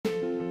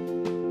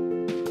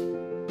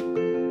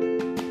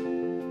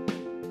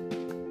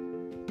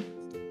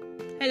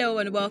Hello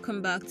and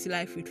welcome back to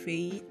Life with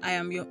Faye. I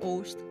am your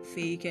host,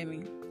 Faye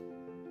Kemi.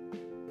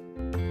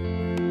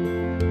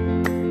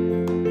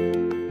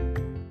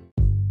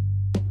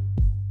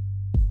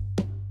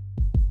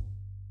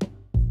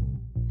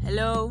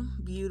 Hello,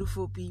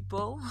 beautiful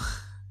people.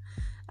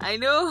 I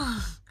know.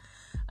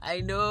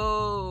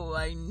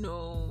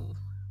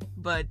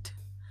 But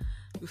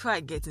before I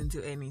get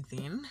into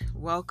anything,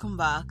 welcome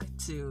back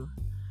to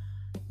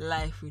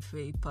Life with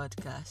Faye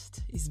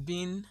podcast. It's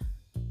been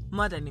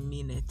more than a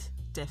minute,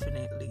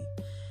 definitely.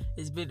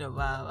 It's been a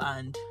while,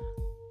 and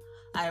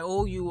I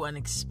owe you an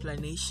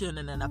explanation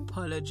and an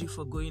apology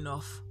for going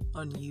off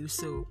on you,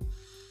 so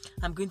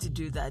I'm going to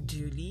do that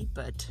duly.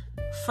 But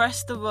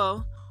first of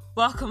all,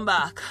 welcome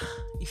back.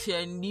 If you're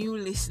a new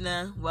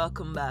listener,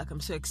 welcome back.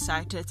 I'm so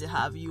excited to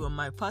have you on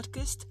my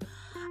podcast.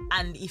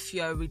 And if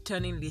you're a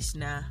returning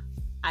listener,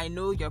 I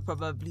know you're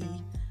probably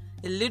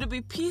a little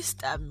bit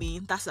pissed at me.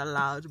 That's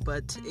allowed,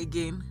 but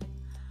again,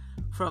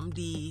 from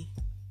the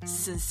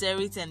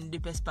sincerity and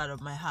deepest part of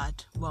my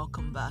heart,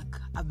 welcome back.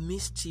 I've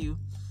missed you.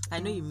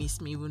 I know you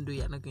missed me, even though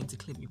you're not going to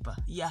claim me back.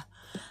 Yeah,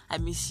 I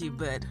miss you,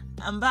 but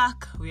I'm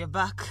back. We are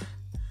back.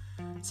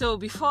 So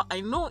before, I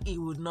know it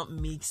would not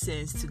make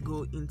sense to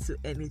go into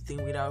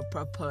anything without a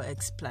proper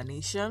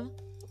explanation,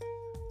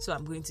 so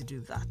I'm going to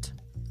do that.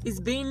 It's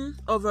been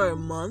over a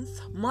month,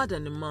 more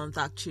than a month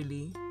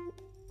actually.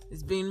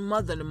 It's been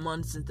more than a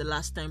month since the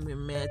last time we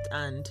met,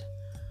 and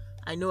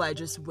I know I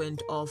just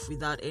went off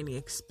without any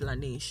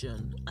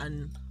explanation,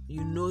 and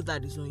you know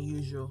that is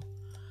unusual.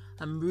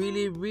 I'm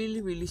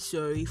really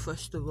sorry,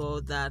 first of all,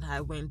 that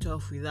I went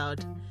off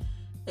without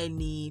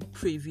any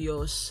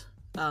previous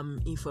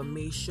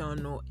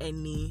information or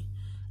any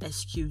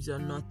excuse or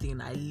nothing.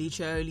 I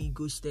literally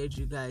ghosted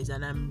you guys,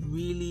 and I'm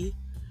really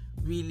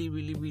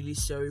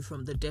sorry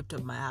from the depth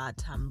of my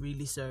heart. I'm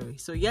really sorry.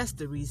 So yes,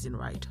 the reason,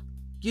 right?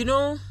 You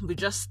know, we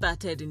just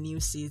started a new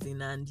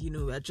season, and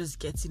we're just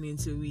getting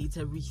into it.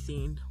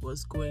 Everything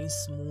was going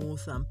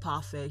smooth and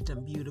perfect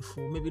and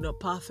beautiful. Maybe not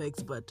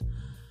perfect, but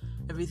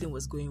everything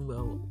was going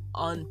well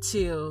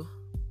until...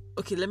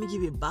 Okay, let me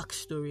give you a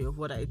backstory of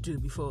what I do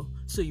before,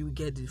 so you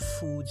get the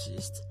full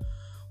gist.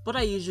 What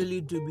I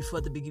usually do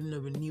before the beginning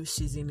of a new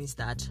season is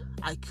that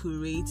I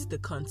curate the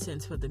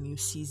content for the new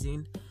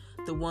season,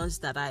 the ones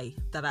that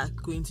are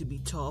going to be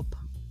top.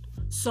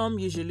 Some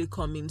usually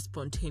come in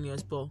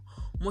spontaneous, but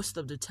most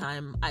of the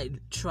time I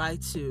try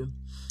to,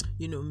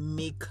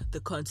 make the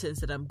content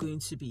that I'm going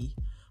to be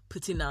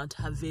putting out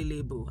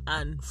available.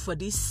 And for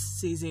this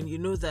season, you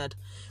know that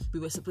we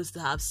were supposed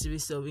to have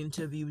series of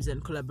interviews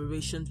and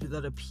collaborations with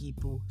other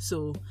people.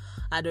 So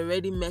I'd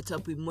already met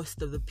up with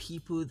most of the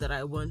people that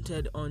I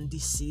wanted on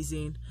this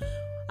season.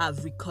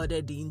 I've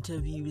recorded the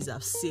interviews,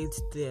 I've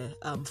saved the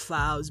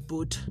files,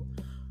 both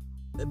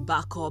the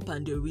backup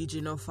and the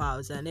original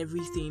files and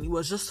everything. It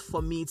was just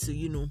for me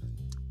to,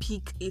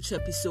 pick each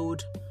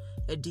episode,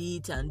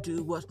 edit and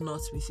do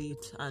whatnot with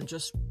it, and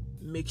just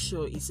make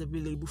sure it's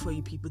available for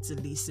you people to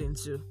listen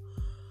to.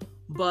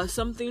 But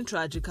something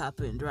tragic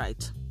happened,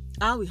 right?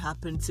 How it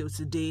happened till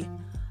today,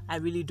 I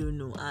really don't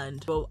know.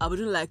 And I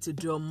wouldn't like to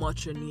draw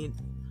much on it,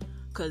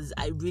 because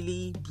I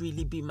really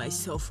beat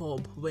myself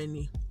up when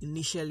it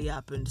initially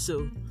happened.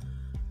 So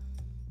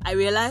I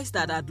realized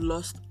that I'd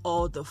lost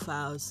all the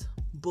files,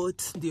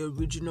 both the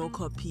original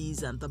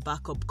copies and the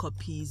backup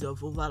copies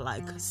of over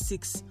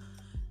 6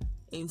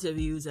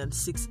 interviews and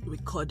 6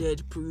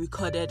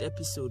 pre-recorded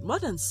episodes. More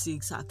than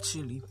 6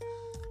 actually.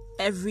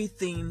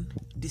 Everything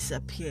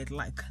disappeared,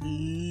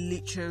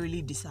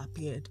 literally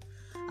disappeared.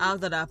 How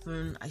that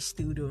happened, I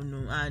still don't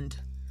know. And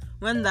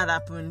when that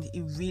happened,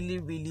 it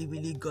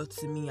really got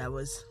to me. I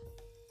was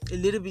a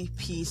little bit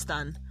pissed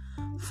and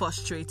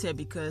frustrated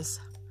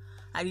because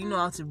I didn't know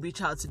how to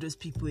reach out to those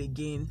people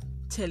again,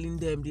 telling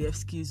them the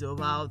excuse of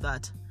how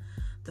that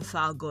the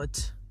file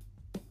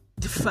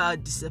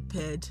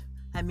disappeared.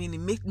 I mean, it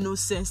made no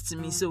sense to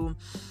me, so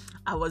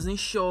I wasn't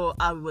sure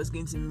how it was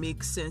going to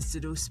make sense to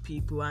those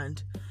people.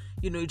 And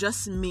it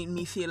just made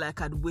me feel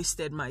like I'd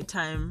wasted my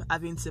time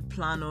having to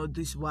plan all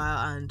this while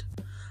and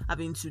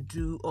having to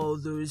do all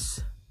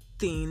those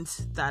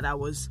things that I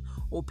was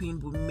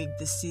hoping would make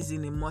the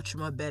season a much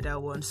more better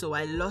one. So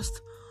I lost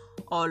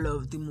all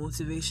of the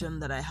motivation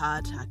that I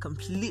had. I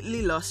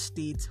completely lost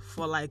it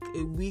for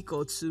a week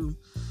or two.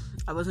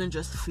 I wasn't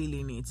just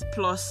feeling it.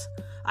 Plus,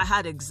 I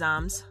had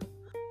exams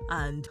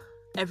and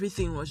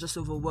everything was just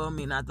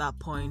overwhelming at that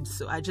point.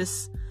 So I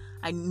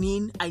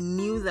knew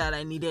that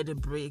I needed a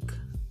break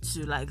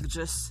to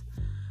just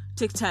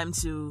take time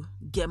to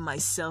get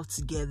myself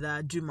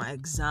together, do my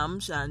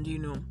exams, and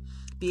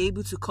be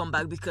able to come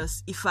back.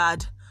 Because if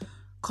I'd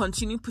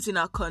continued putting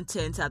out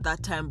content at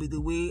that time with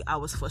the way I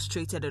was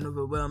frustrated and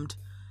overwhelmed,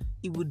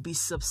 it would be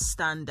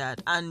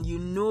substandard. And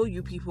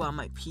you people are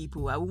my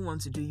people. I wouldn't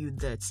want to do you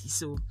dirty.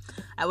 So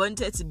I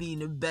wanted to be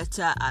in a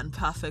better and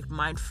perfect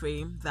mind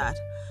frame that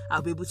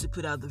I'll be able to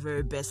put out the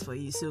very best for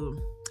you. So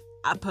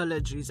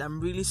apologies. I'm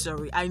really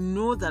sorry. I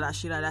know that I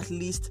should have at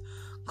least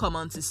come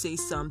on to say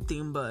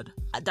something, but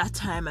at that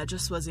time I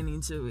just wasn't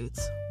into it.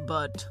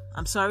 But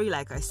I'm sorry,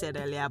 like I said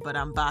earlier, but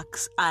I'm back.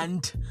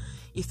 And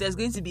if there's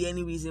going to be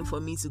any reason for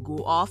me to go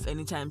off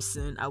anytime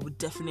soon, I would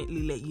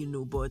definitely let you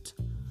know. But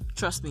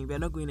trust me, we're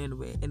not going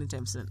anywhere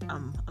anytime soon.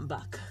 I'm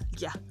back.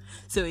 Yeah.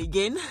 So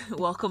again,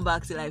 welcome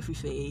back to Life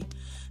with A.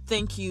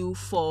 Thank you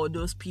for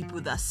those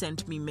people that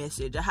sent me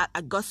message.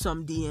 I got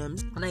some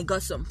DMs and I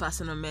got some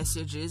personal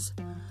messages.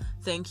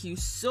 Thank you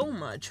so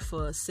much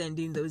for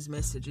sending those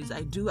messages.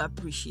 I do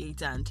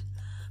appreciate, and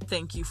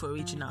thank you for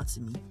reaching out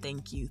to me.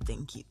 Thank you.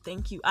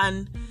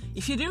 And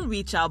if you didn't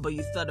reach out but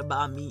you thought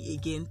about me,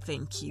 again,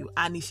 thank you.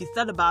 And if you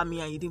thought about me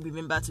and you didn't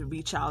remember to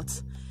reach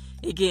out,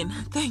 again,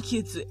 thank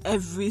you to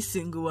every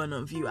single one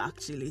of you,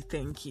 actually.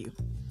 Thank you.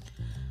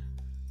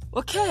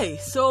 Okay,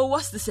 so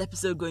what's this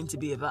episode going to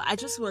be about? I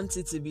just want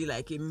it to be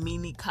like a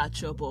mini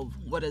catch-up of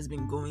what has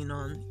been going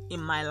on in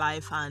my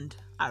life and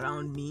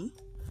around me.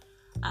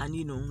 And,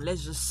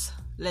 let's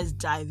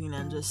dive in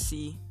and just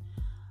see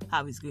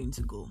how it's going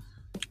to go.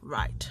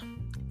 Right.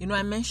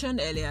 I mentioned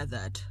earlier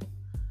that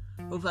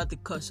over the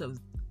course of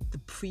the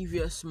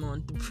previous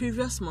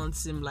month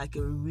seemed like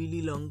a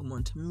really long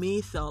month.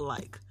 May felt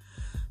like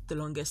the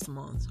longest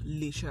month,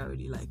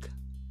 literally, like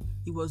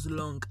it was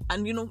long.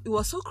 And it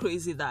was so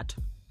crazy that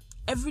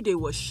every day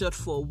was short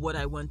for what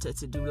I wanted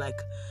to do. Like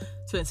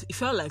it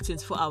felt like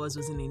 24 hours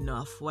wasn't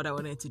enough what I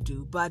wanted to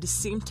do, but at the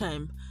same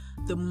time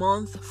the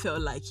month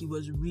felt like it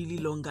was really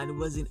long and it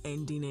wasn't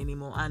ending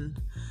anymore.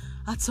 And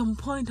at some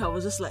point I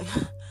was just like,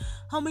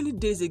 how many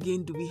days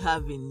again do we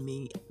have in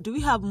May? Do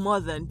we have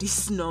more than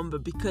this number?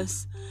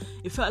 Because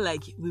it felt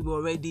like we were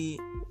already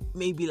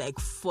maybe like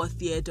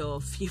 40th or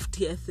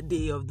 50th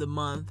day of the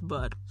month.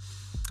 But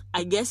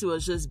I guess it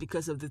was just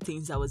because of the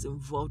things I was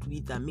involved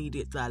with that made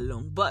it that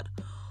long. But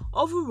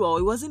overall,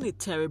 it wasn't a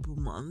terrible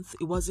month.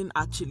 It wasn't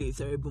actually a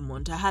terrible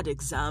month. I had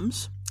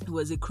exams. It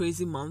was a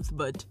crazy month,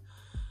 but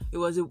it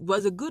was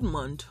a good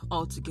month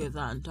altogether.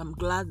 And I'm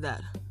glad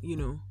that,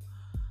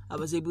 I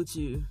was able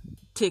to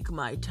take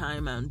my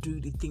time and do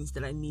the things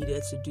that I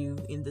needed to do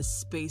in the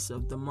space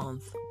of the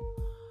month.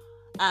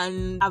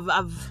 And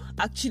I've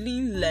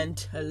actually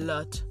learned a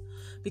lot,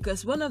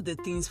 because one of the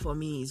things for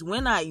me is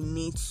when I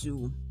need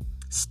to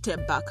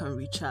step back and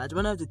recharge,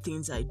 one of the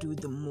things I do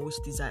the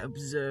most is I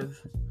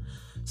observe.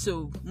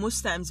 So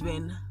most times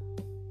when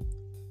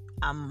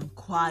I'm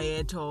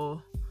quiet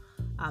or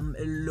I'm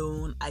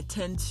alone, I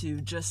tend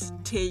to just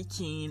take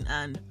in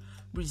and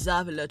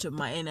reserve a lot of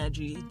my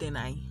energy. Then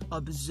I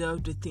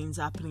observe the things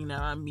happening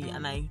around me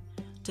and I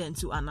tend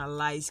to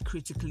analyze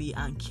critically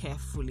and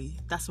carefully.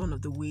 That's one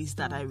of the ways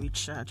that I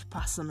recharge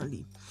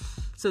personally.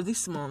 So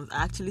this month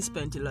I actually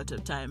spent a lot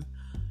of time,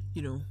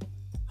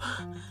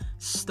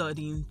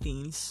 studying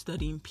things,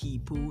 studying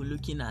people,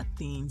 looking at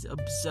things,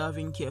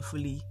 observing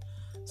carefully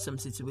some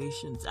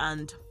situations.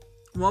 And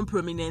one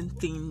prominent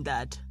thing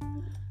that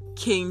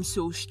came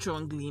so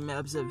strongly in my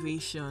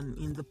observation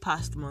in the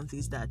past month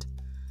is that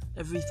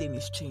everything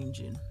is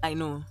changing. I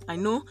know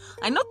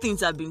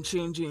things have been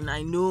changing,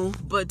 I know,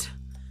 but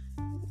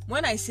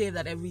when I say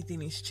that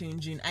everything is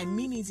changing, I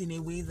mean it in a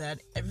way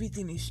that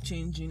everything is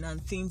changing and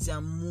things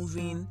are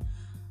moving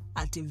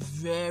at a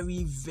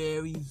very,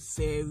 very,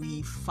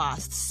 very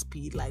fast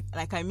speed.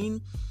 Like I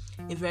mean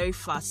a very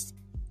fast,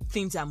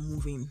 things are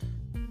moving,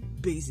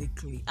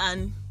 basically.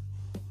 And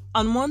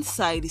on one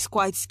side, it's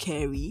quite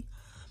scary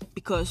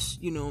because,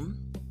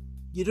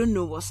 you don't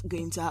know what's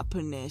going to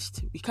happen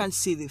next. We can't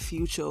see the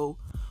future.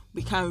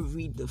 We can't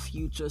read the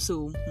future.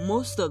 So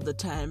most of the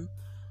time,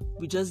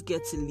 we just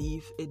get to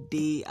live a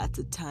day at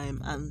a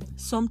time. And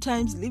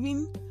sometimes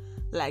living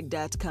like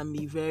that can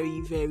be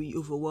very, very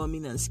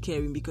overwhelming and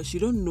scary because you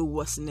don't know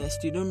what's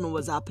next. You don't know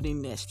what's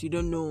happening next. You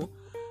don't know.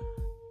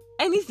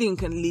 Anything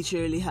can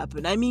literally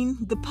happen. I mean,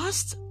 the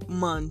past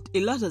month, a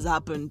lot has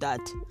happened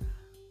that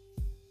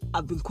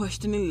I've been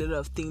questioning a lot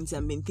of things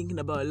and been thinking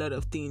about a lot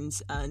of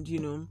things. And,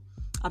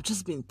 I've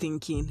just been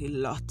thinking a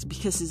lot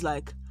because it's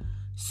like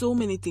so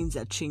many things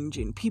are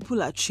changing.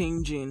 People are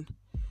changing.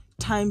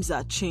 Times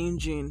are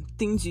changing.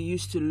 Things you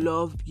used to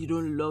love, you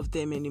don't love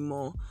them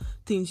anymore.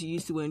 Things you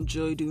used to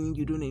enjoy doing,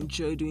 you don't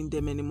enjoy doing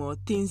them anymore.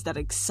 Things that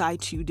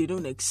excite you, they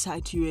don't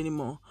excite you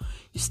anymore.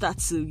 You start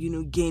to,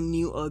 gain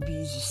new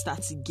hobbies. You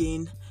start to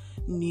gain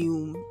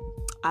new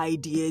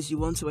ideas. You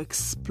want to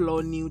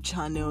explore new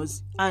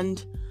channels.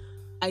 And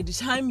at the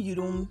time you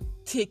don't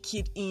take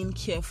it in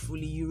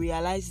carefully, you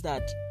realize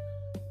that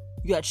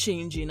you are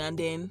changing, and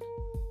then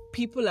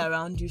people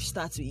around you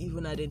start to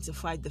even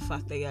identify the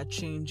fact that you are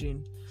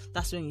changing.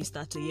 That's when you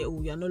start to hear,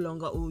 you're no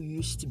longer who you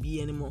used to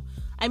be anymore.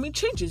 I mean,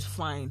 change is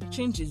fine.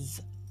 Change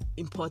is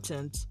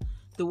important.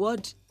 The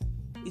world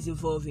is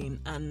evolving,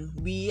 and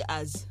we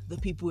as the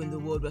people in the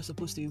world, we're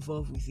supposed to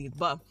evolve with it.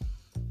 But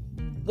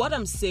what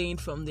I'm saying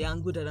from the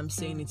angle that I'm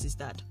saying it is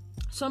that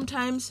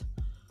sometimes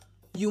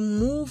you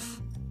move,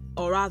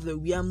 or rather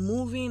we are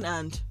moving,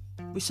 and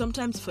we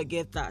sometimes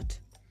forget that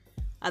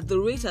at the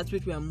rate at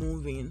which we are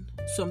moving,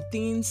 some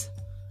things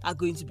are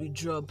going to be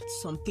dropped,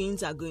 some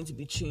things are going to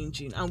be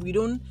changing, and we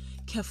don't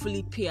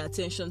carefully pay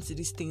attention to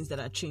these things that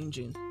are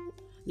changing.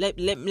 Let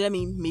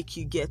me make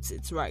you get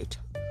it right.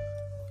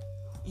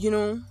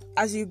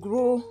 as you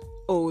grow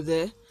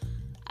older,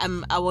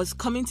 I was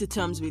coming to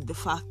terms with the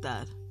fact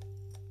that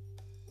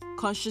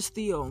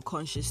consciously or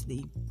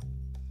unconsciously,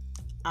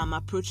 I'm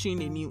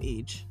approaching a new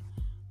age.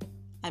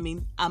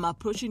 I'm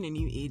approaching a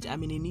new age.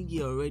 I'm in a new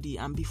year already.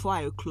 And before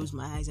I close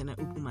my eyes and I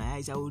open my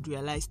eyes, I would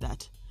realize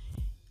that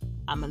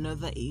I'm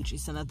another age.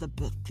 It's another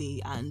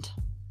birthday. And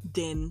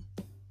then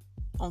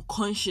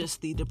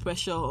unconsciously, the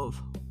pressure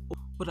of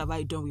what have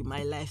I done with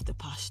my life the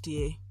past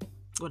year?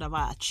 What have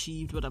I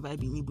achieved? What have I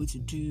been able to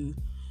do?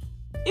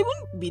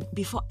 Even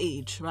before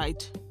age,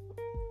 right?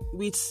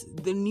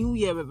 With the New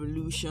Year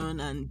revolution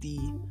and the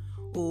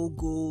old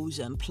goals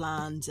and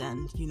plans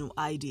and,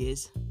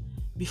 ideas,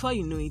 before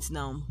you know it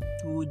now,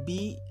 we would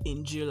be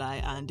in July,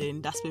 and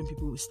then that's when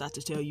people will start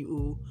to tell you,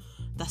 oh,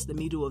 that's the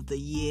middle of the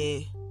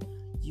year.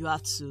 You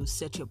have to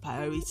set your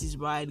priorities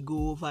right,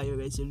 go over your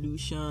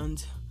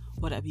resolutions.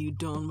 What have you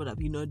done? What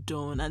have you not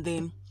done? And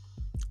then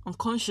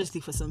unconsciously,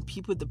 for some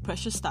people, the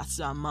pressure starts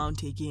to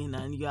amount again,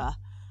 and you are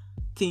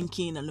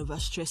thinking and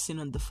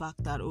overstressing on the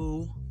fact that,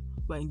 oh,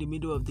 we're in the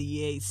middle of the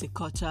year, it's a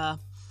quarter,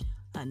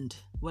 and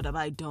what have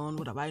I done?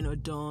 What have I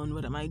not done?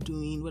 What am I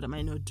doing? What am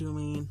I not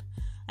doing?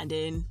 And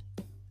then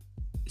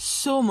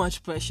so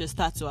much pressure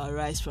starts to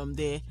arise from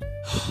there.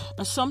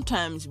 And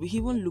sometimes we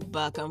even look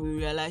back and we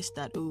realize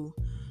that, oh,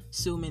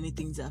 so many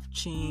things have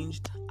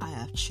changed. I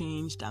have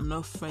changed. I'm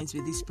not friends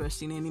with this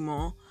person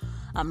anymore.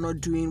 I'm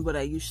not doing what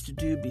I used to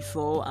do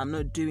before. I'm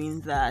not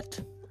doing that.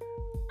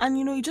 And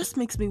it just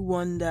makes me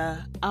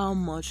wonder how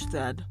much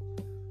that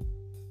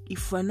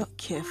if we're not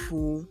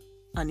careful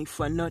and if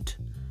we're not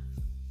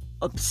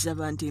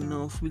observant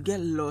enough, we get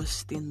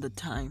lost in the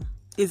time.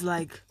 It's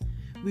like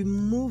we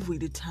move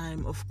with the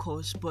time, of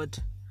course, but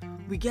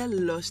we get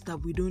lost that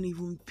we don't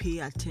even pay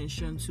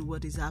attention to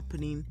what is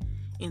happening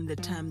in the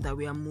time that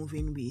we are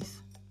moving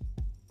with.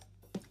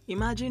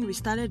 Imagine we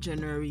started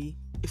January.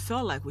 It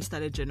felt like we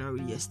started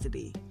January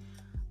yesterday,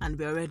 and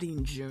we're already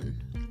in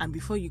June. And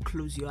before you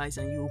close your eyes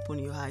and you open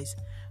your eyes,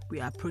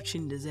 we are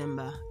approaching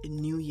December, a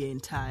new year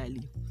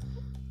entirely.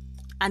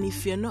 And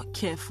if you're not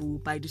careful,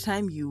 by the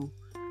time you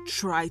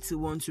try to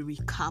want to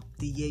recap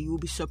the year, you'll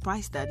be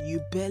surprised that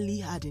you barely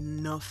had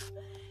enough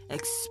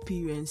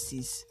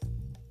experiences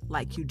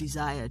like you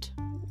desired.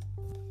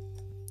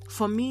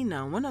 For me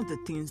now, one of the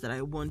things that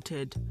I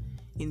wanted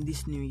in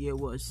this new year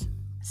was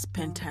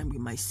spend time with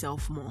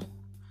myself more.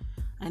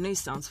 I know it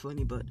sounds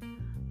funny, but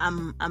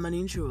I'm an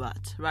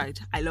introvert, right?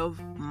 I love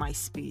my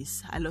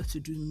space. I love to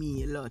do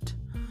me a lot.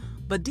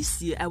 But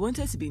this year, I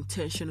wanted to be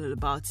intentional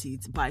about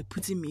it by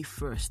putting me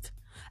first.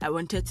 I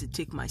wanted to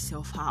take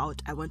myself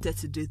out. I wanted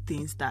to do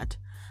things that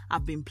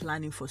I've been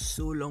planning for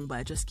so long, but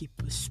I just keep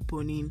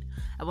postponing.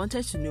 I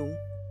wanted to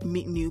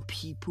meet new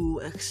people,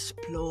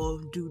 explore,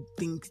 do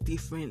things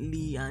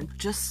differently, and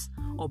just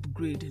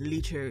upgrade,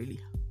 literally.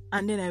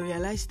 And then I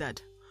realized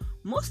that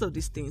most of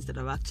these things that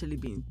I've actually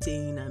been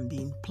saying and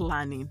been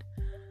planning,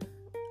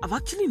 I've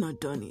actually not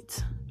done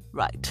it,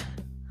 right?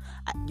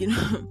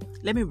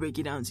 Let me break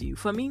it down to you.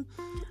 For me,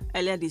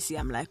 earlier this year,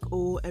 I'm like,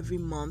 every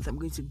month I'm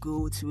going to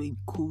go to a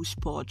cool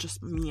spot,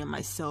 just me and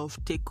myself,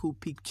 take cool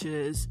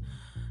pictures,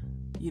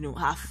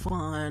 have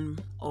fun,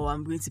 or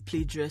I'm going to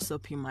play dress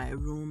up in my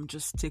room,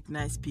 just take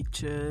nice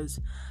pictures.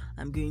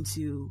 I'm going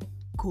to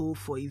go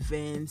for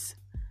events,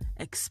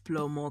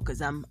 explore more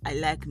because I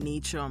like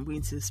nature. I'm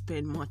going to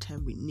spend more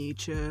time with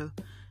nature,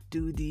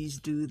 do this,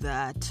 do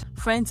that.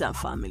 Friends and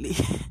family.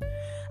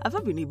 I've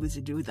not been able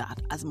to do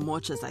that as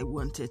much as I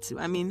wanted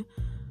to.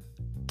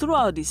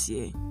 Throughout this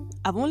year,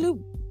 I've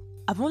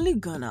only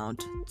gone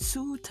out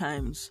 2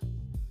 times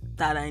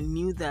that I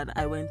knew that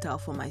I went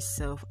out for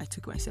myself. I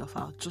took myself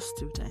out just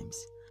 2 times.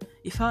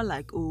 It felt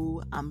like,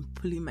 I'm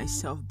pulling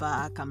myself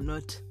back. I'm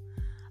not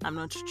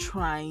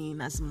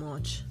trying as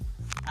much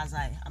as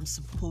I am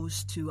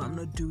supposed to. I'm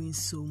not doing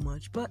so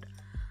much. But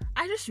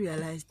I just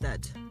realized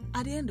that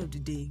at the end of the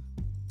day,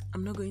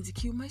 I'm not going to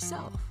kill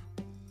myself.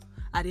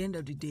 At the end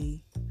of the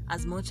day,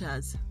 as much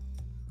as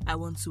I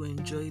want to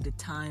enjoy the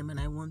time and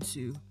I want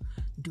to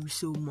do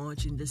so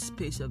much in the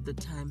space of the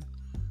time,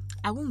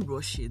 I won't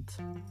rush it.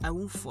 I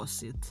won't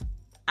force it.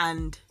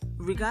 And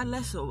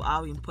regardless of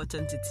how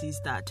important it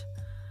is that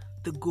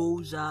the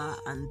goals are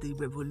and the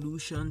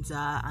revolutions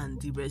are and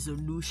the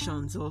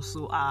resolutions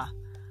also are,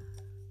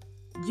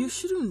 you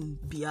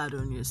shouldn't be hard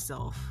on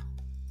yourself.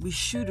 We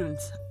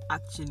shouldn't,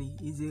 actually.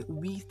 It's a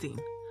we thing.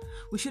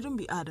 We shouldn't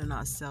be hard on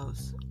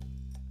ourselves.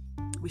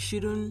 We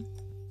shouldn't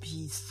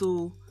be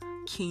so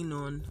keen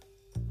on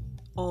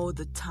all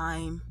the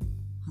time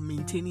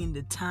maintaining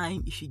the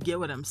time, if you get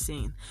what I'm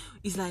saying.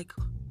 It's like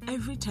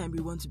every time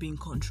we want to be in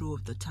control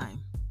of the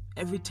time.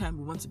 Every time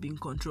we want to be in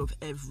control of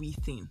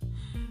everything.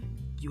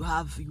 You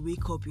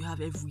wake up, you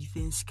have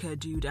everything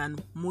scheduled,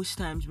 and most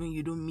times when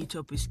you don't meet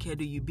up with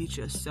schedule, you beat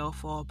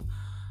yourself up.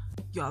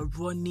 You are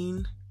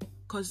running.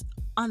 Because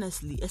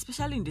honestly,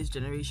 especially in this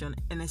generation,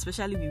 and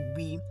especially with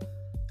we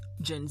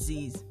Gen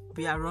Zs,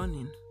 we are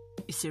running.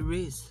 It's a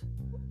race.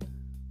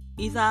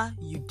 Either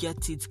you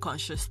get it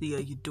consciously or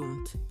you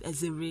don't.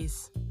 There's a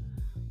race.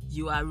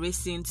 You are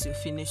racing to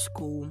finish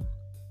school,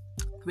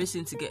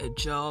 racing to get a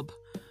job,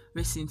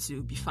 racing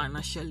to be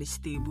financially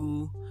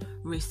stable,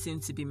 racing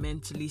to be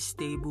mentally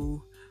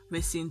stable,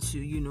 racing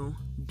to,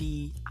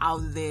 be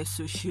out there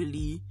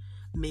socially,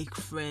 make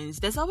friends.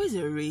 There's always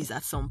a race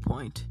at some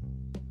point.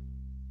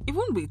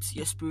 Even with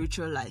your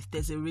spiritual life,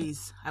 there's a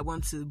race. I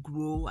want to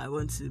grow, I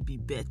want to be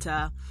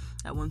better,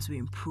 I want to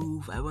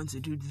improve, I want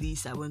to do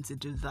this, I want to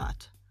do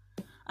that.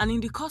 And in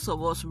the course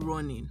of us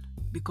running,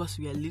 because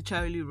we are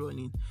literally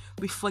running,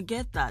 we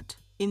forget that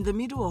in the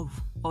middle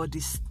of all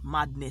this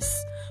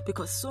madness,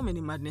 because so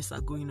many madness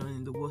are going on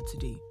in the world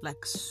today,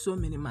 like so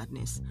many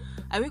madness.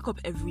 I wake up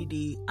every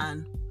day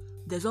and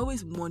there's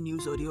always one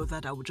news or the other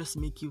that will just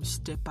make you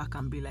step back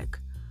and be like,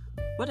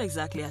 what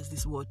exactly has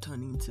this world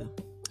turned into?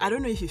 I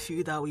don't know if you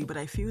feel that way, but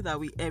I feel that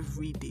way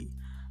every day.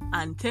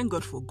 And thank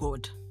God for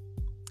God.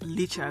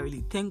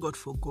 Literally, thank God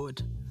for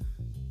God.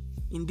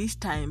 In this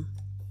time,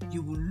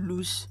 you will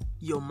lose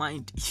your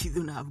mind if you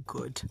don't have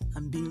God.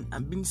 I'm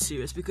being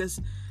serious, because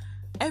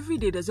every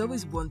day there's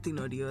always one thing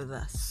or the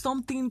other.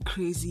 Something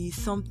crazy,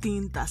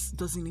 something that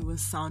doesn't even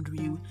sound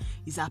real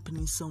is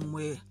happening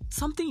somewhere.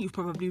 Something you've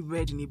probably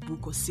read in a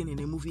book or seen in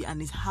a movie and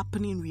is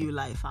happening in real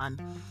life,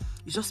 and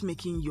it's just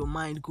making your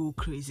mind go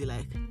crazy,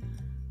 like,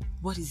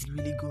 what is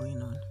really going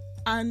on?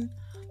 And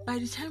by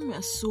the time we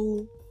are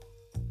so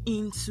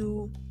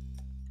into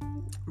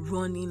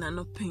running and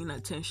not paying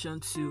attention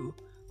to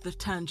the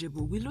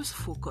tangible, we lose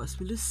focus,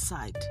 we lose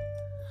sight.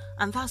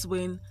 And that's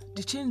when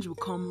the change will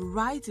come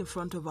right in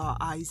front of our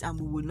eyes and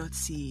we will not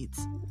see it.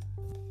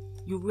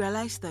 You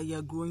realize that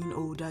you're growing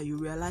older, you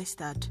realize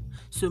that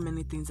so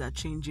many things are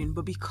changing,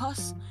 but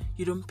because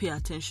you don't pay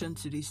attention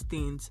to these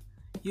things,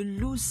 you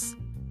lose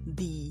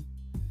the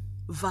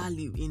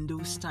value in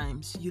those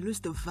times. You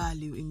lose the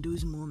value in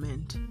those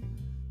moments.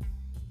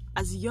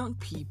 As young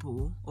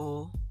people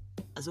or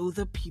as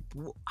older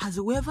people, as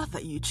whoever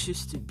that you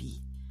choose to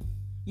be,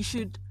 you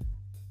should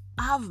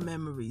have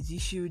memories. You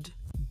should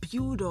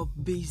build up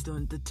based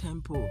on the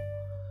tempo.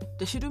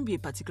 There shouldn't be a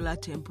particular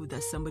tempo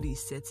that somebody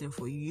is setting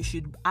for you. You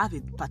should have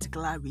a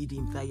particular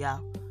rhythm that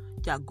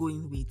you're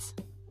going with.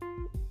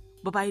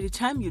 But by the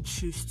time you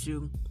choose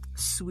to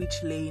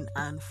switch lane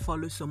and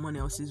follow someone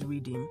else's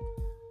rhythm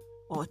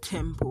or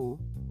tempo,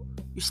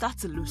 you start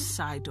to lose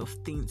sight of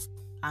things,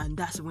 and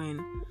that's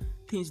when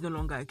things no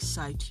longer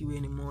excite you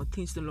anymore.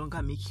 Things no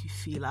longer make you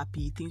feel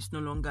happy. Things no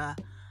longer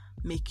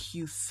make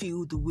you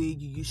feel the way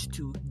you used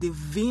to. The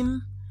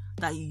vim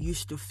that you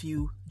used to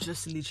feel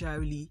just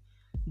literally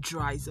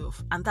dries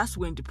off, and that's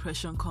when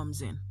depression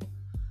comes in.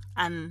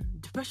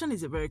 And depression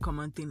is a very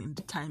common thing in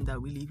the time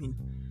that we live in.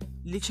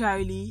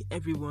 Literally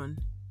everyone,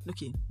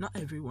 okay, not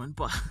everyone,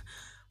 but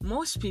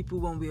most people,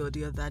 one way or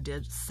the other,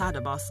 they're sad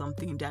about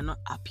something, they're not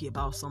happy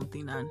about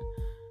something. And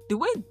the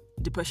way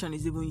depression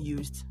is even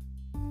used,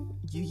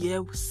 you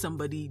hear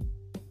somebody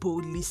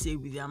boldly say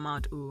with their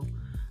mouth, oh,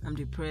 I'm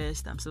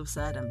depressed, I'm so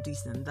sad, I'm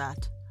this and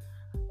that.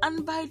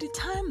 And by the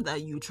time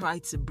that you try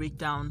to break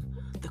down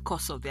the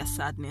cause of their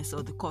sadness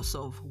or the cause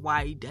of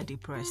why they're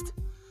depressed,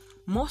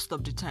 most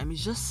of the time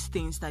it's just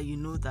things that you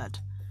know that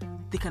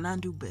they can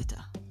handle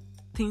better.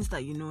 Things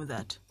that you know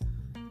that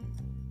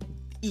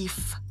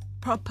if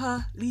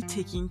properly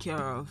taken care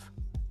of,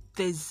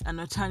 there's an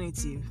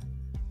alternative,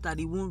 that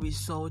it won't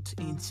result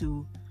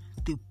into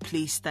the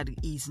place that it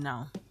is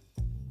now.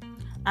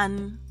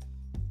 And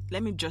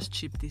let me just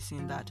chip this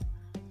in, that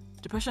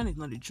depression is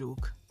not a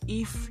joke.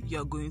 If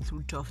you're going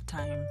through tough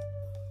time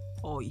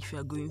or if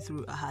you're going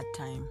through a hard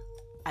time,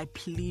 I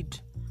plead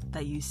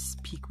that you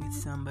speak with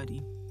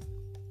somebody.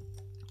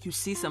 You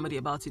see somebody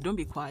about it. Don't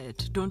be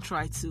quiet. Don't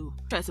try to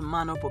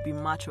man up or be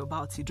macho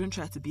about it. Don't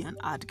try to be an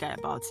hard guy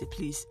about it,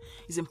 please.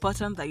 It's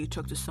important that you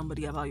talk to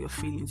somebody about your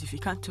feelings. If you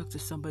can't talk to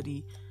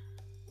somebody,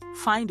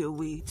 find a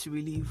way to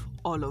relieve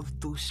all of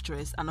those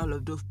stress and all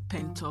of those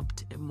pent-up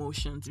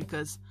emotions,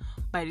 because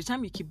by the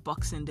time you keep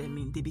boxing them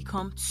in, they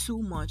become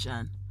too much,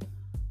 and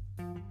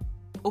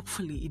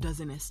hopefully it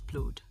doesn't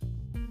explode.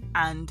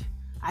 And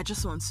I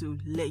just want to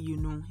let you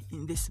know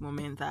in this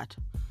moment that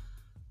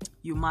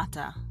you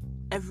matter.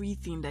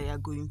 Everything that you're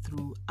going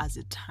through has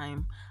a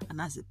time and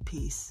has a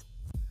pace.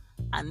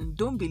 And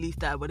don't believe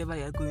that whatever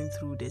you're going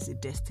through, there's a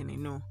destiny.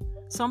 No.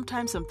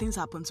 Sometimes some things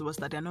happen to us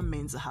that they're not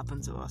meant to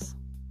happen to us.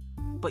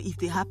 But if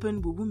they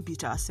happen, we won't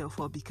beat ourselves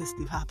up because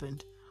they've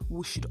happened.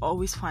 We should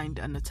always find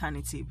an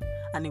alternative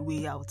and a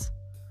way out.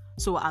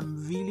 So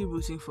I'm really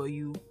rooting for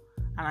you,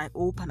 and I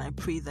hope and I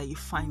pray that you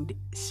find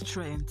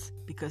strength,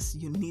 because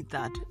you need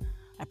that.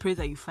 I pray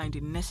that you find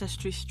the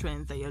necessary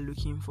strength that you're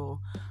looking for.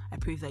 I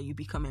pray that you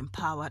become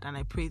empowered, and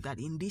I pray that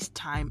in this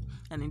time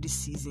and in this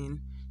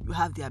season, you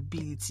have the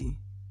ability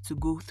to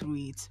go through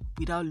it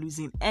without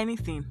losing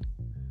anything.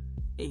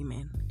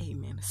 Amen.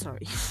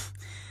 Sorry.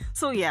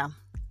 So yeah,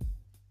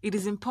 it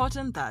is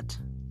important that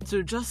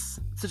to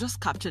just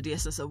capture the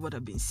essence of what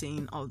I've been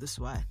saying all this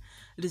while.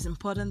 It is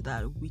important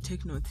that we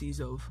take notice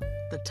of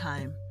the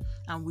time,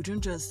 and we don't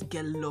just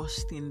get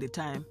lost in the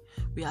time.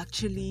 We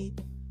actually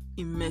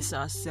immerse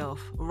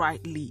ourselves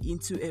rightly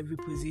into every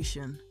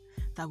position,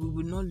 that we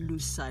will not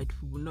lose sight,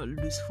 we will not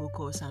lose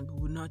focus, and we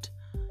will not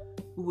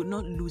we would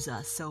not lose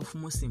ourselves.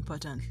 Most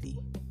importantly,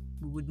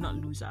 we would not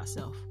lose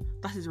ourselves.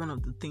 That is one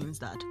of the things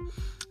that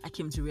I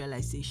came to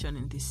realization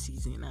in this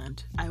season,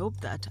 and I hope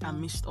that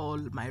amidst all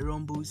my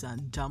rumbles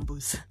and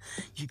jumbles,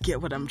 you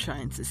get what I'm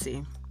trying to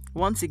say.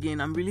 Once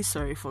again, I'm really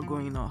sorry for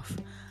going off.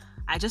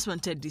 I just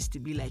wanted this to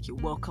be like a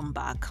welcome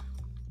back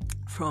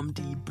from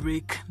the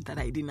break that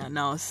I didn't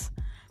announce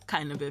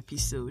kind of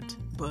episode,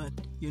 but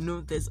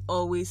there's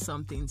always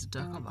something to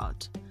talk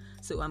about.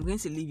 So I'm going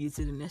to leave you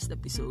to the next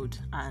episode,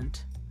 and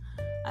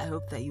I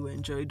hope that you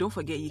enjoy. Don't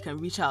forget, you can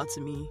reach out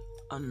to me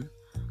on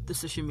the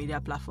social media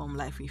platform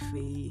Life with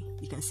Faye.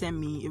 You can send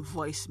me a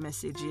voice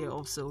message here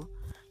also.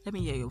 Let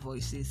me hear your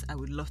voices. I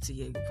would love to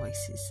hear your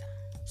voices.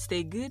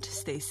 Stay good,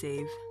 stay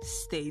safe,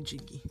 stay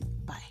jiggy.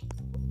 Bye.